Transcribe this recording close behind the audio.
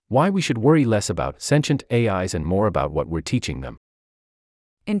Why we should worry less about sentient AIs and more about what we're teaching them.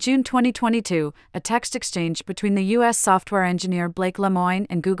 In June 2022, a text exchange between the U.S. software engineer Blake Lemoine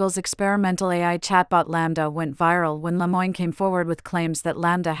and Google's experimental AI chatbot Lambda went viral when Lemoine came forward with claims that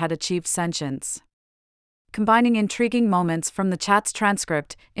Lambda had achieved sentience. Combining intriguing moments from the chat's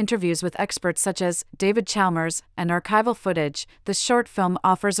transcript, interviews with experts such as David Chalmers, and archival footage, this short film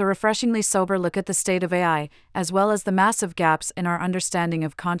offers a refreshingly sober look at the state of AI, as well as the massive gaps in our understanding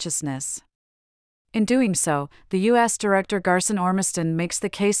of consciousness. In doing so, the U.S. director Garson Ormiston makes the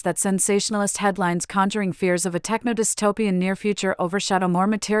case that sensationalist headlines conjuring fears of a techno-dystopian near-future overshadow more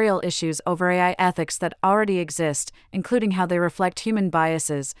material issues over AI ethics that already exist, including how they reflect human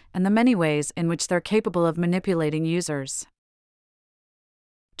biases and the many ways in which they're capable of manipulating users.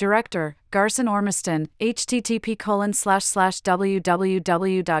 Director, Garson Ormiston,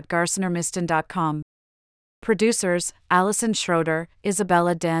 http://www.garsonormiston.com. Producers, Alison Schroeder,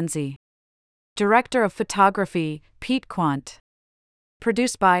 Isabella Danzi. Director of Photography, Pete Quant.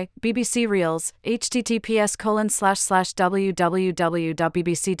 Produced by BBC Reels,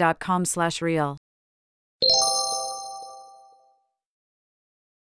 https://www.bbc.com/reel.